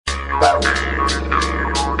All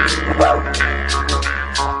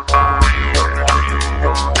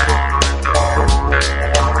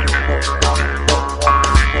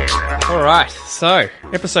right, so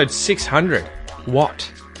episode 600.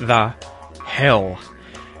 What the hell?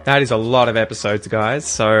 That is a lot of episodes, guys.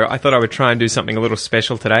 So I thought I would try and do something a little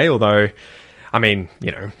special today, although, I mean,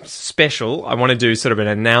 you know, special. I want to do sort of an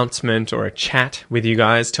announcement or a chat with you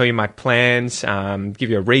guys, tell you my plans, give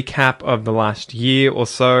you a recap of the last year or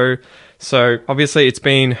so. So obviously it's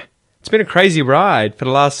been a crazy ride for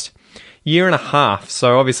the last year and a half.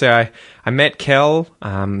 So obviously I met Kel,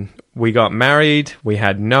 we got married, we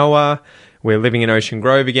had Noah, we're living in Ocean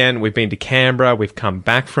Grove again, we've been to Canberra, we've come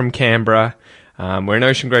back from Canberra, we're in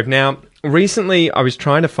Ocean Grove now. Recently, I was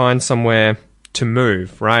trying to find somewhere to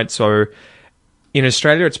move, right? So in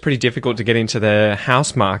Australia, it's pretty difficult to get into the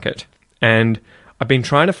house market, and I've been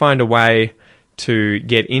trying to find a way to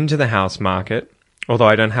get into the house market, although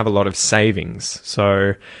I don't have a lot of savings.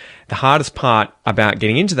 So the hardest part about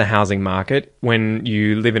getting into the housing market when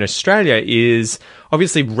you live in Australia is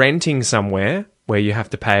obviously renting somewhere where you have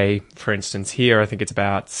to pay, for instance, here, I think it's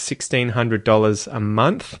about $1,600 a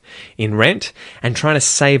month in rent, and trying to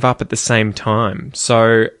save up at the same time.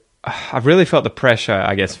 So I've really felt the pressure,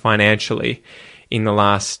 I guess, financially in the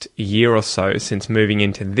last year or so since moving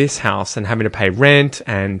into this house and having to pay rent.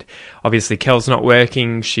 And obviously Kel's not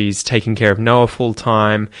working. She's taking care of Noah full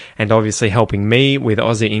time and obviously helping me with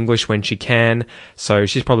Aussie English when she can. So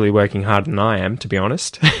she's probably working harder than I am, to be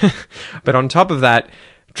honest. But on top of that,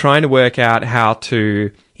 trying to work out how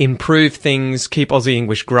to improve things, keep Aussie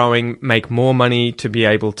English growing, make more money to be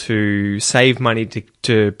able to save money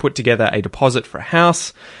to put together a deposit for a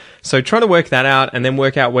house. So trying to work that out and then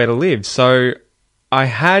work out where to live. So I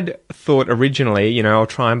had thought originally, you know, I'll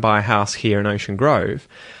try and buy a house here in Ocean Grove,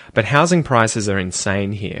 but housing prices are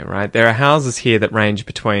insane here, right? There are houses here that range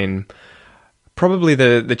between probably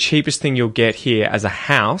the cheapest thing you'll get here as a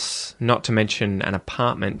house, not to mention an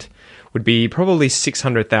apartment, would be probably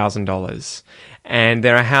 $600,000. And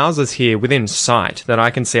there are houses here within sight that I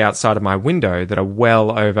can see outside of my window that are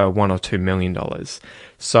well over $1 or $2 million.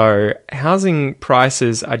 So housing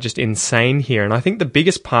prices are just insane here. And I think the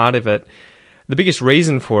biggest part of it, the biggest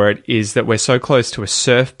reason for it is that we're so close to a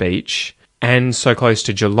surf beach and so close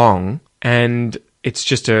to Geelong, and it's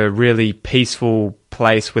just a really peaceful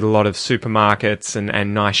place with a lot of supermarkets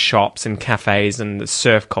and nice shops and cafes and the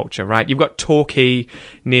surf culture, right? You've got Torquay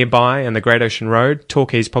nearby and the Great Ocean Road.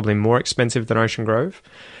 Torquay is probably more expensive than Ocean Grove.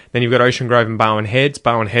 Then you've got Ocean Grove and Barwon Heads.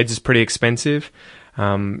 Barwon Heads is pretty expensive. You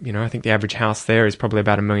know, I think the average house there is probably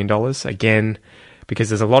about $1 million. Again, because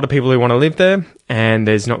there's a lot of people who want to live there and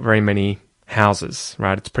there's not very many houses,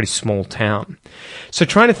 right? It's a pretty small town. So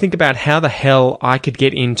trying to think about how the hell I could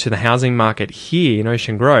get into the housing market here in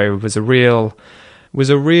Ocean Grove was a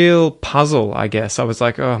real puzzle, I guess. I was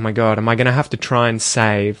like, oh my God, am I going to have to try and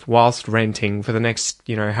save whilst renting for the next,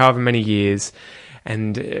 you know, however many years?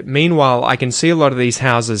 And meanwhile, I can see a lot of these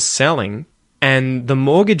houses selling, and the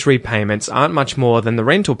mortgage repayments aren't much more than the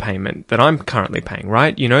rental payment that I'm currently paying,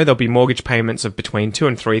 right? You know, there'll be mortgage payments of between $2,000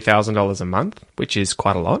 and $3,000 a month, which is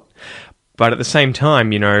quite a lot. But at the same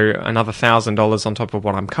time, you know, another $1,000 on top of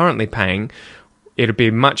what I'm currently paying, it'd be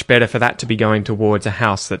much better for that to be going towards a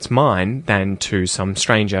house that's mine than to some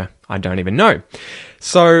stranger I don't even know.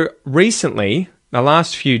 So recently, the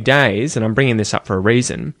last few days, and I'm bringing this up for a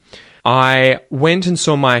reason, I went and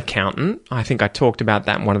saw my accountant. I think I talked about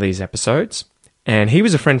that in one of these episodes. And he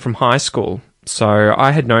was a friend from high school. So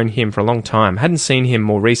I had known him for a long time. Hadn't seen him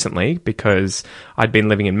more recently because I'd been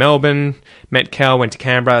living in Melbourne, met Cal, went to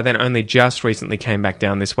Canberra, then only just recently came back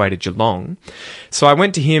down this way to Geelong. So I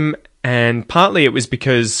went to him, and partly it was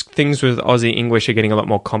because things with Aussie English are getting a lot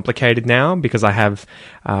more complicated now, because I have,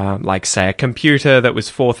 like, say, a computer that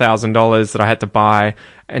was $4,000 that I had to buy,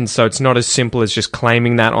 and so it's not as simple as just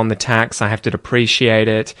claiming that on the tax. I have to depreciate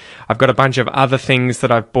it. I've got a bunch of other things that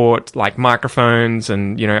I've bought, like microphones,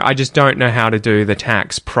 and, you know, I just don't know how to do the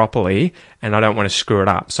tax properly, and I don't want to screw it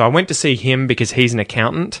up. So I went to see him because he's an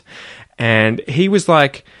accountant, and he was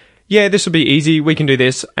like, yeah, this will be easy, we can do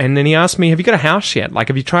this. And then he asked me, have you got a house yet? Like,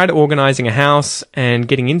 have you tried organising a house and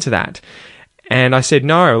getting into that? And I said,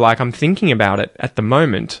 no, like, I'm thinking about it at the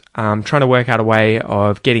moment. I'm trying to work out a way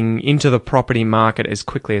of getting into the property market as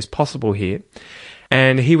quickly as possible here.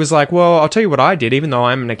 And he was like, well, I'll tell you what I did, even though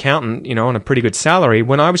I'm an accountant, you know, on a pretty good salary.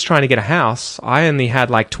 When I was trying to get a house, I only had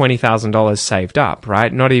like $20,000 saved up,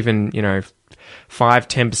 right? Not even, you know,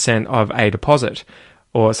 5-10% of a deposit.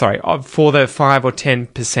 Or, sorry, for the 5 or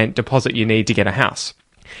 10% deposit you need to get a house.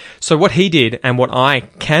 So what he did and what I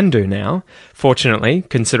can do now, fortunately,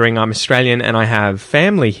 considering I'm Australian and I have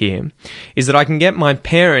family here, is that I can get my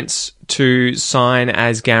parents to sign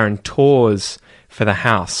as guarantors for the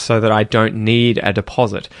house so that I don't need a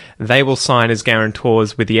deposit. They will sign as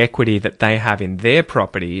guarantors with the equity that they have in their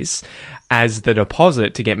properties as the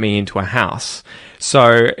deposit to get me into a house.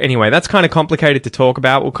 So anyway, that's kind of complicated to talk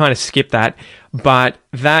about. We'll kind of skip that. But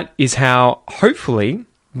that is how, hopefully,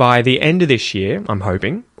 by the end of this year, I'm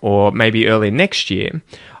hoping, or maybe early next year,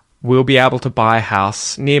 we'll be able to buy a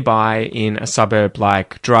house nearby in a suburb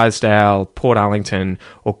like Drysdale, Port Arlington,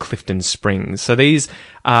 or Clifton Springs. So these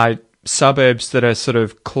are suburbs that are sort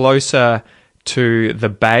of closer to the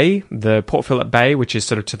bay, the Port Phillip Bay, which is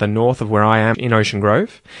sort of to the north of where I am in Ocean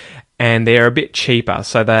Grove, and they're a bit cheaper.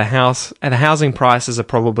 So the housing prices are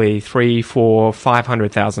probably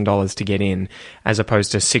 $300,000-$500,000 to get in, as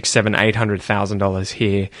opposed to $600,000-$800,000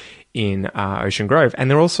 here in Ocean Grove. And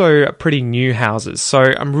they're also pretty new houses.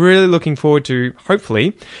 So I'm really looking forward to,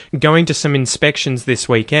 hopefully, going to some inspections this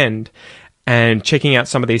weekend and checking out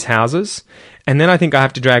some of these houses. And then I think I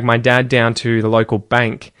have to drag my dad down to the local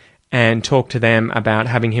bank and talk to them about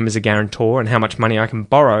having him as a guarantor and how much money I can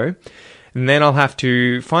borrow. And then I'll have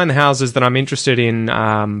to find the houses that I'm interested in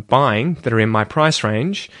buying that are in my price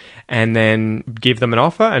range and then give them an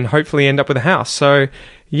offer and hopefully end up with a house. So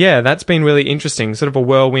yeah, that's been really interesting, sort of a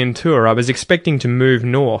whirlwind tour. I was expecting to move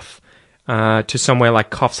north to somewhere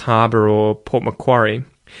like Coffs Harbour or Port Macquarie,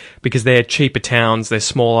 because they're cheaper towns, they're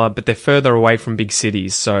smaller, but they're further away from big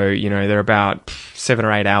cities. So, you know, they're about 7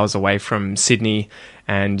 or 8 hours away from Sydney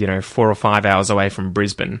and, 4 or 5 hours away from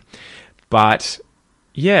Brisbane. But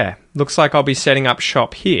yeah, looks like I'll be setting up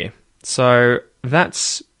shop here. So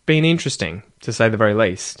that's been interesting, to say the very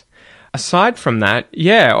least. Aside from that,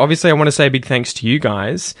 yeah, obviously I want to say a big thanks to you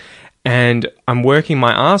guys. And I'm working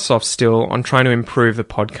my ass off still on trying to improve the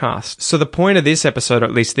podcast. So the point of this episode, or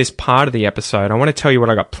at least this part of the episode, I want to tell you what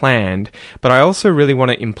I got planned, but I also really want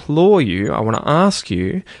to implore you, I want to ask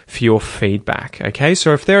you for your feedback, okay?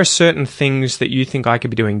 So if there are certain things that you think I could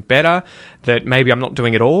be doing better, that maybe I'm not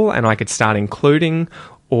doing at all and I could start including,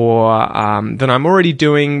 or that I'm already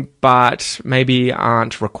doing but maybe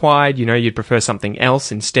aren't required, you'd prefer something else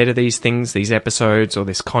instead of these things, these episodes, or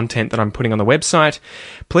this content that I'm putting on the website,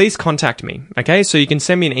 please contact me, okay? So you can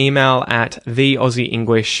send me an email at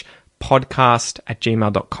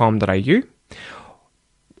theaussieenglishpodcast@gmail.com.au,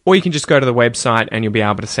 or you can just go to the website and you'll be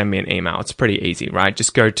able to send me an email. It's pretty easy, right?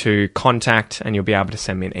 Just go to contact and you'll be able to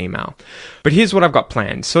send me an email. But here's what I've got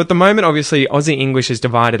planned. So at the moment, obviously, Aussie English is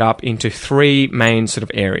divided up into 3 main sort of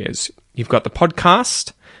areas. You've got the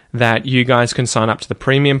podcast, that you guys can sign up to the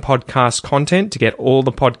premium podcast content to get all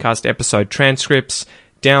the podcast episode transcripts,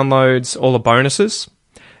 downloads, all the bonuses.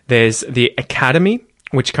 There's the Academy,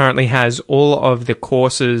 which currently has all of the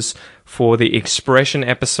courses for the expression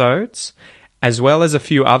episodes, as well as a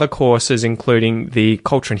few other courses, including the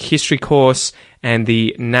Culture and History course and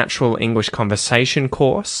the Natural English Conversation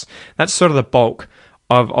course. That's sort of the bulk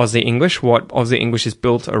of Aussie English, what Aussie English is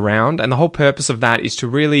built around. And the whole purpose of that is to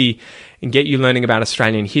really get you learning about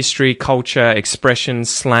Australian history, culture,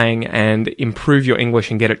 expressions, slang, and improve your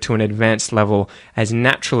English and get it to an advanced level as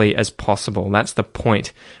naturally as possible. That's the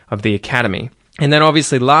point of the Academy. And then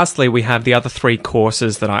obviously, lastly, we have the other 3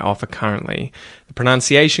 courses that I offer currently. The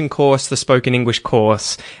pronunciation course, the spoken English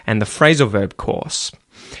course, and the phrasal verb course.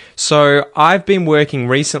 So I've been working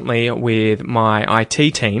recently with my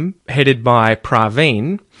IT team, headed by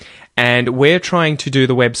Praveen, and we're trying to do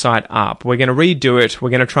the website up. We're going to redo it. We're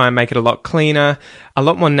going to try and make it a lot cleaner, a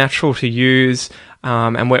lot more natural to use.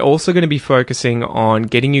 And we're also going to be focusing on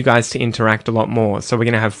getting you guys to interact a lot more. So we're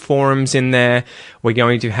going to have forums in there. We're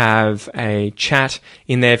going to have a chat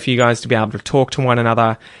in there for you guys to be able to talk to one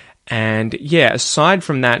another. And yeah, aside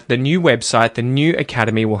from that, the new website, the new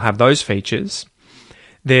Academy will have those features.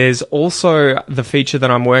 There's also the feature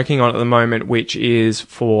that I'm working on at the moment, which is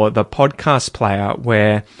for the podcast player,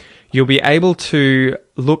 where you'll be able to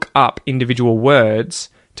look up individual words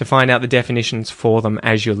to find out the definitions for them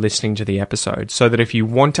as you're listening to the episode, so that if you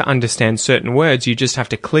want to understand certain words, you just have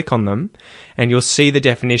to click on them and you'll see the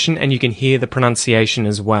definition and you can hear the pronunciation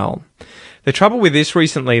as well. The trouble with this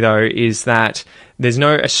recently, though, is that there's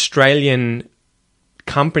no Australian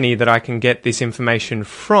company that I can get this information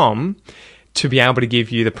from to be able to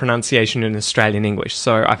give you the pronunciation in Australian English.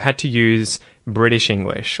 So I've had to use British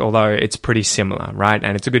English, although it's pretty similar, right?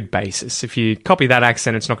 And it's a good basis. If you copy that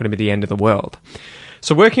accent, it's not going to be the end of the world.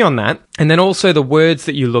 So working on that, and then also the words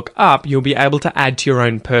that you look up, you'll be able to add to your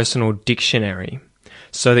own personal dictionary.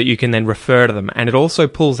 so that you can then refer to them. And it also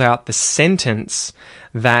pulls out the sentence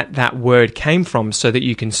that word came from so that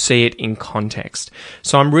you can see it in context.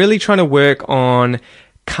 So I'm really trying to work on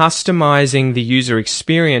customizing the user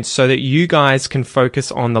experience so that you guys can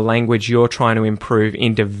focus on the language you're trying to improve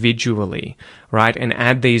individually, right? And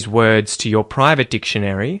add these words to your private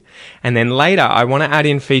dictionary. And then later, I want to add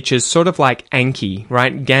in features sort of like Anki,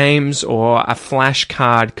 right? Games or a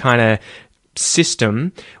flashcard kind of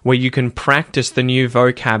system where you can practice the new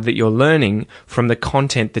vocab that you're learning from the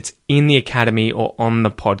content that's in the academy or on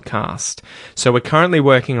the podcast. So we're currently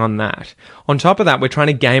working on that. On top of that, we're trying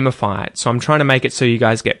to gamify it. So I'm trying to make it so you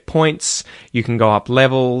guys get points, you can go up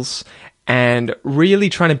levels, and really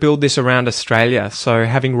trying to build this around Australia. So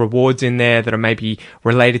having rewards in there that are maybe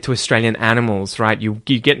related to Australian animals, right? You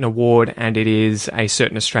get an award and it is a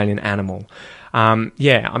certain Australian animal.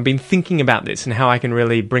 I've been thinking about this and how I can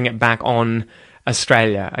really bring it back on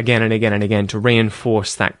Australia again and again and again to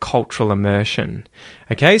reinforce that cultural immersion.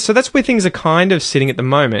 Okay, so that's where things are kind of sitting at the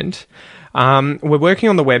moment. We're working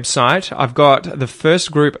on the website. I've got the first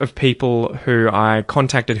group of people who I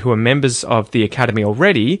contacted who are members of the Academy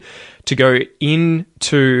already to go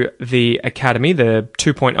into the Academy, the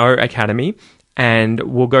 2.0 Academy, and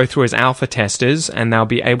we'll go through as alpha testers and they'll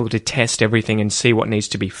be able to test everything and see what needs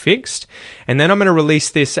to be fixed. And then I'm going to release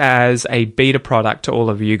this as a beta product to all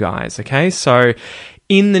of you guys, okay? So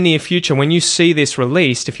in the near future, when you see this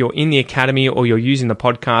released, if you're in the academy or you're using the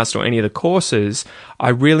podcast or any of the courses, I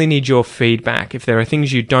really need your feedback. If there are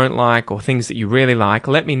things you don't like or things that you really like,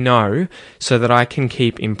 let me know so that I can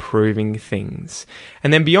keep improving things.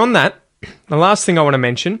 And then beyond that, the last thing I want to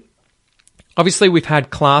mention, obviously, we've had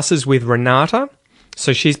classes with Renata.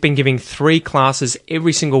 So she's been giving 3 classes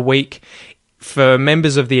every single week for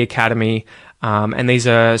members of the Academy. And these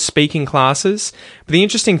are speaking classes. But the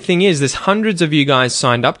interesting thing is there's hundreds of you guys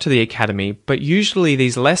signed up to the Academy, but usually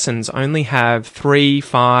these lessons only have 3,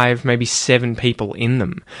 5, maybe 7 people in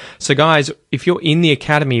them. So guys, if you're in the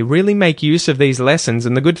Academy, really make use of these lessons.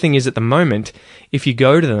 And the good thing is at the moment, if you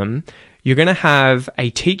go to them, you're going to have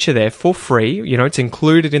a teacher there for free. You know, it's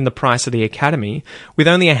included in the price of the Academy with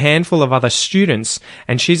only a handful of other students.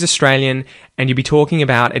 And she's Australian and you'll be talking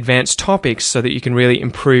about advanced topics so that you can really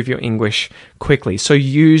improve your English quickly. So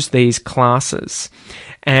use these classes.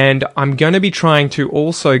 And I'm going to be trying to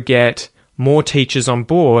also get more teachers on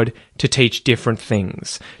board to teach different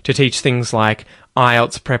things, to teach things like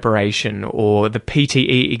IELTS preparation or the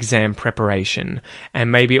PTE exam preparation,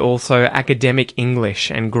 and maybe also academic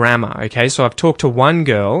English and grammar. Okay, so I've talked to one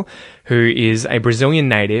girl who is a Brazilian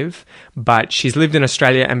native, but she's lived in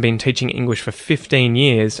Australia and been teaching English for 15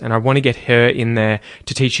 years, and I want to get her in there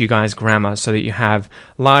to teach you guys grammar so that you have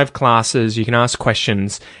live classes, you can ask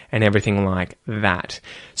questions, and everything like that.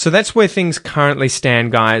 So that's where things currently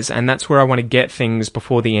stand, guys, and that's where I want to get things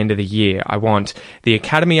before the end of the year. I want the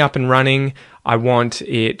Academy up and running. I want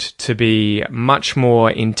it to be much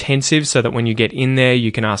more intensive so that when you get in there,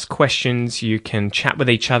 you can ask questions, you can chat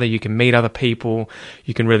with each other, you can meet other people,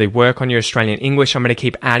 you can really work on your Australian English. I'm going to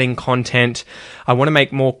keep adding content. I want to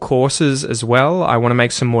make more courses as well. I want to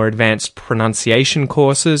make some more advanced pronunciation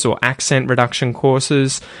courses or accent reduction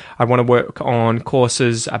courses. I want to work on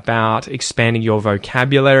courses about expanding your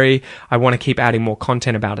vocabulary. I want to keep adding more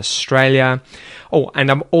content about Australia. Oh,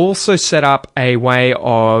 and I'm also set up a way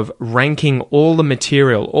of ranking all the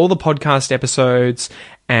material, all the podcast episodes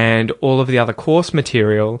and all of the other course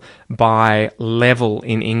material by level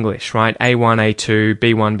in English, right? A1, A2,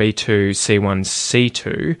 B1, B2, C1,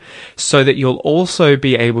 C2, so that you'll also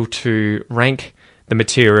be able to rank the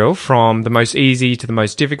material from the most easy to the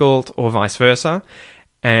most difficult or vice versa,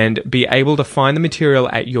 and be able to find the material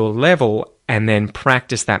at your level and then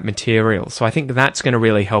practice that material. So I think that's going to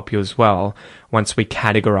really help you as well once we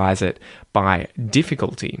categorize it by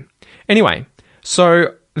difficulty. Anyway,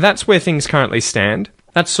 so that's where things currently stand.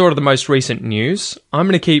 That's sort of the most recent news. I'm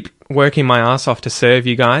going to keep working my ass off to serve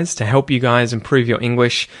you guys, to help you guys improve your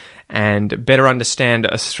English and better understand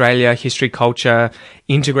Australia, history, culture,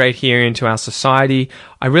 integrate here into our society.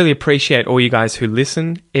 I really appreciate all you guys who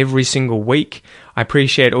listen every single week. I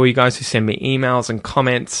appreciate all you guys who send me emails and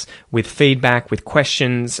comments with feedback, with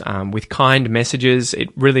questions, with kind messages. It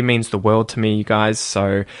really means the world to me, you guys.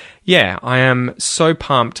 So yeah, I am so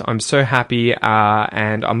pumped. I'm so happy,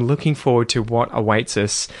 and I'm looking forward to what awaits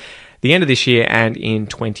us the end of this year and in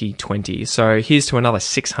 2020. So here's to another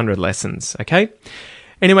 600 lessons, okay?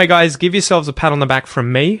 Anyway, guys, give yourselves a pat on the back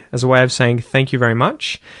from me as a way of saying thank you very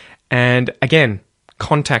much. And again,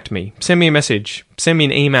 contact me. Send me a message. Send me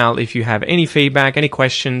an email if you have any feedback, any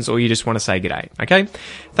questions, or you just want to say g'day, okay?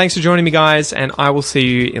 Thanks for joining me, guys, and I will see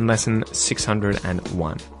you in lesson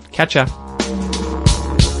 601. Catch ya.